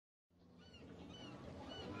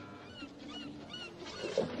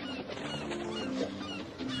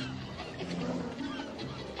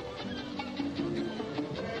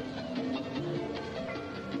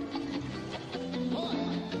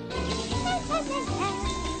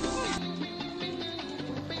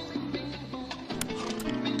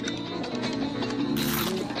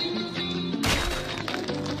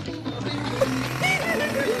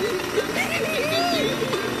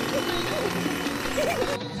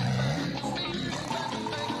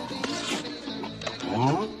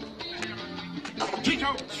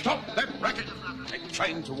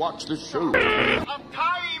trying to watch the show. Of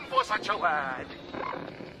time for such a word.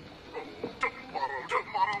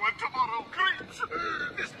 Tomorrow and tomorrow creeps.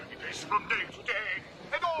 This many days from day to day.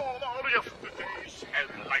 And all yesterdays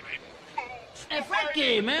and like it moves. Hey,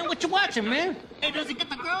 Frankie, man, what you watching, man? Hey, does he get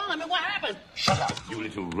the girl? I mean, what happened? Shut up, you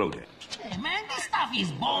little rodent. Hey, man, this stuff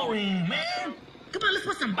is boring, man. Come on, let's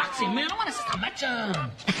put some boxing, man. I want to see some action.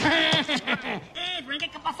 Hey, Frankie,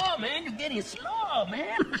 ¿qué pasó, man? You're getting slow,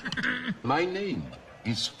 man. My name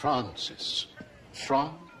is Francis.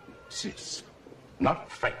 Francis.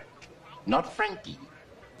 Not Frank. Not Frankie.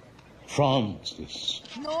 Francis.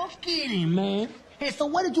 No kidding, man. Hey, so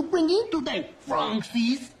what did you bring in today,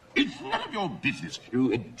 Francis? It's none of your business,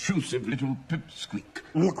 you intrusive little pipsqueak.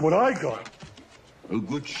 Look what I got. A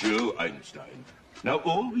good show, Einstein. Now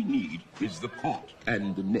all we need is the pot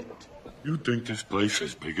and the net. You think this place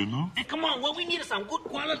is big enough? Hey, come on, what we need is some good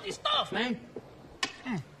quality stuff, man.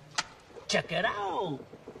 Check it out.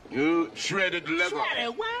 You shredded leather.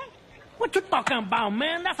 Shredded what? What you talking about,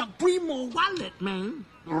 man? That's a primo wallet, man.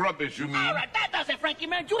 Rubbish, you mean? All right, that does it, Frankie,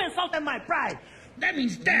 man. You insulted my pride. That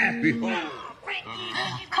means that.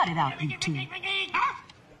 Cut it out, you two.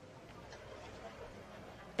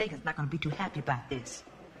 Bacon's not going to be too happy about this.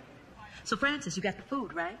 So, Francis, you got the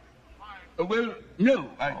food, right? Well, no,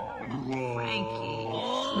 Frankie,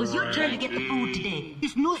 it was your turn to get the food today.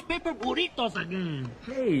 It's newspaper burritos again.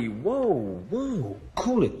 Hey, whoa.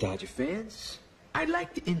 Cool it, Dodger fans. I'd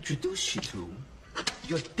like to introduce you to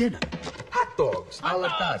your dinner. Hot dogs a la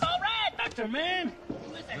Dodger. All right, Doctor, man.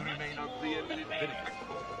 You remain ugly and minute.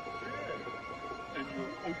 And you're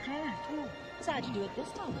okay, too. So how'd you do it this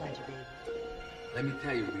time, Dodger baby? Let me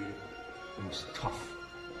tell you, Rita, it was tough.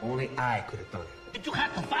 Only I could have done it. Did you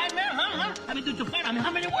have to fight, man? Huh? I mean, did you fight? I mean,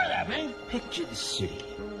 how many were there, man? Picture the city.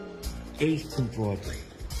 8th and Broadway.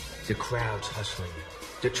 The crowds hustling.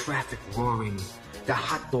 The traffic roaring. The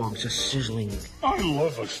hot dogs are sizzling. I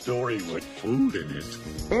love a story with food in it.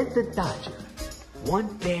 Enter Dodger.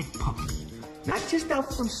 One bad puppy. Not just out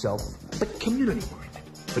for himself, but community-minded.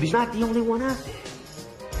 But he's not the only one out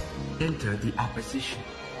there. Enter the opposition.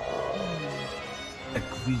 A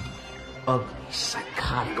greedy, ugly,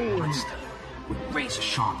 psychotic monster with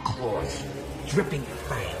razor-sharp claws, dripping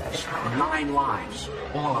fangs, 9 lives,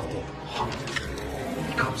 all of them hungry.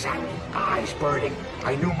 He comes at me, eyes burning.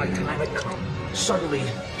 I knew my time had come. Suddenly...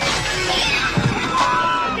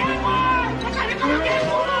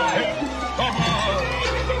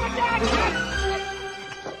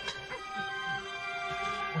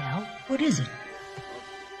 Well, what is it?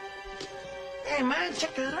 Hey, man,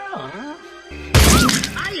 check it out, huh?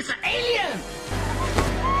 It's an alien!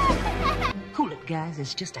 Cool it, guys.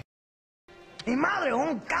 It's just a... Mi madre,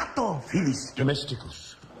 un gato! Filis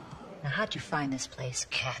domesticus. Now, how'd you find this place,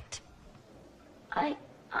 Cat? I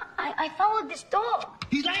followed this dog.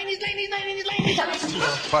 He's lying.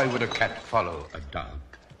 Why would a cat follow a dog?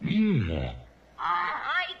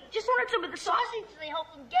 I just wanted some of the sausage they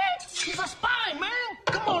helped him get. He's a spy, man!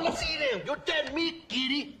 Come on, let's eat him. You're dead meat,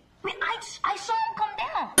 kitty. I saw him come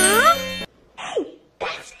down. Hey,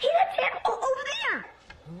 that's him over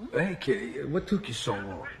there. Hey, kitty, what took you so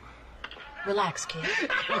long? Relax, kid.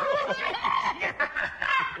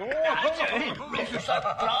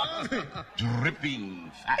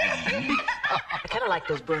 Dripping fat. I kind of like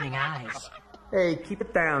those burning eyes. Hey, keep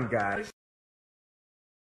it down, guys.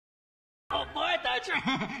 Oh, boy, Dodger.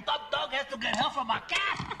 Top dog has to get help from a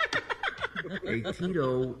cat. Hey,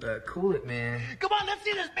 Tito, cool it, man. Come on, let's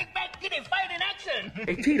see this big bad kitty fight in action.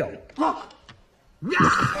 Hey, Tito, look. Oh,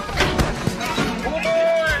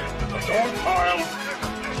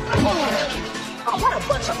 what a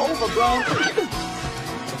bunch of overgrown. All right,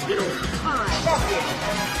 that's it.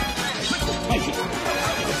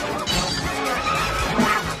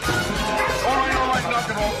 All right, knock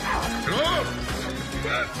it off. Hello?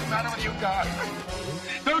 What's the matter with you guys?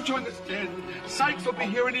 Don't you understand? Sykes will be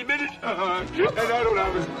here any minute. And I don't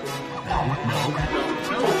have it.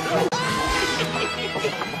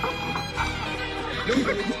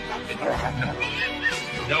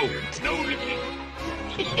 No, Ricky.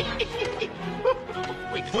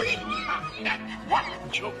 Wait. What?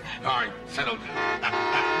 Joke. All right, settle down.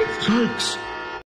 Sykes.